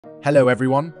Hello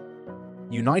everyone.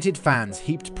 United fans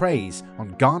heaped praise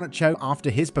on Garnaccho after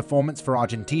his performance for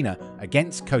Argentina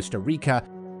against Costa Rica.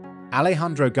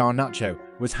 Alejandro Garnacho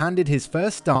was handed his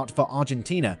first start for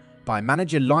Argentina by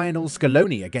manager Lionel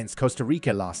Scaloni against Costa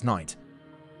Rica last night.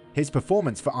 His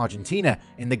performance for Argentina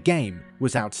in the game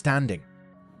was outstanding.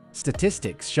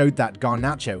 Statistics showed that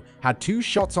Garnaccho had 2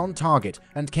 shots on target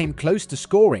and came close to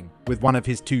scoring with one of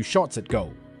his 2 shots at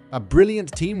goal. A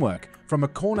brilliant teamwork from a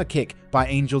corner kick by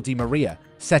Angel Di Maria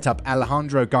set up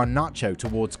Alejandro Garnacho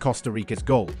towards Costa Rica's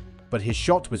goal, but his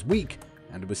shot was weak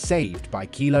and was saved by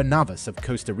Keylor Navas of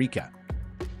Costa Rica.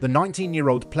 The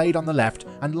 19-year-old played on the left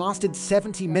and lasted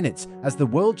 70 minutes as the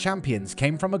world champions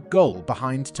came from a goal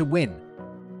behind to win.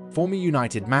 Former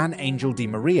United man Angel Di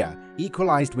Maria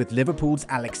equalised with Liverpool's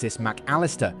Alexis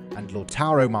Allister and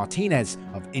Lautauro Martinez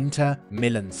of Inter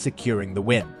Milan securing the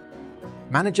win.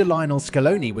 Manager Lionel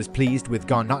Scaloni was pleased with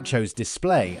Garnacho's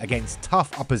display against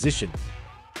tough opposition.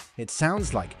 It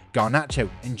sounds like Garnacho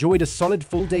enjoyed a solid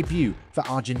full debut for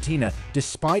Argentina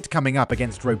despite coming up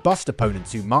against robust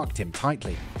opponents who marked him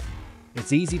tightly.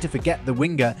 It's easy to forget the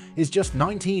winger is just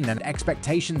 19 and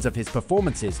expectations of his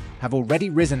performances have already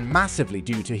risen massively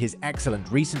due to his excellent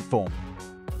recent form.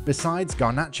 Besides,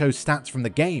 Garnacho's stats from the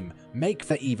game make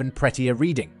for even prettier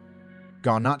reading.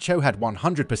 Garnacho had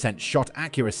 100% shot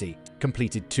accuracy,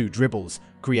 completed 2 dribbles,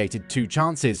 created 2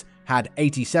 chances, had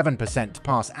 87%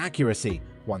 pass accuracy,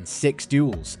 won 6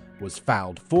 duels, was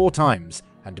fouled 4 times,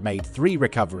 and made 3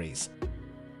 recoveries.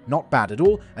 Not bad at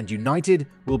all, and United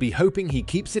will be hoping he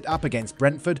keeps it up against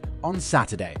Brentford on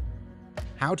Saturday.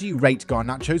 How do you rate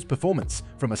Garnacho's performance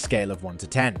from a scale of 1 to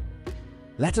 10?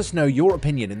 Let us know your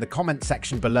opinion in the comment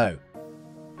section below.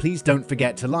 Please don't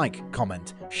forget to like,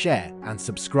 comment, share, and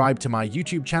subscribe to my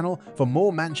YouTube channel for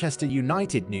more Manchester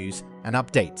United news and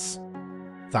updates.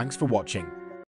 Thanks for watching.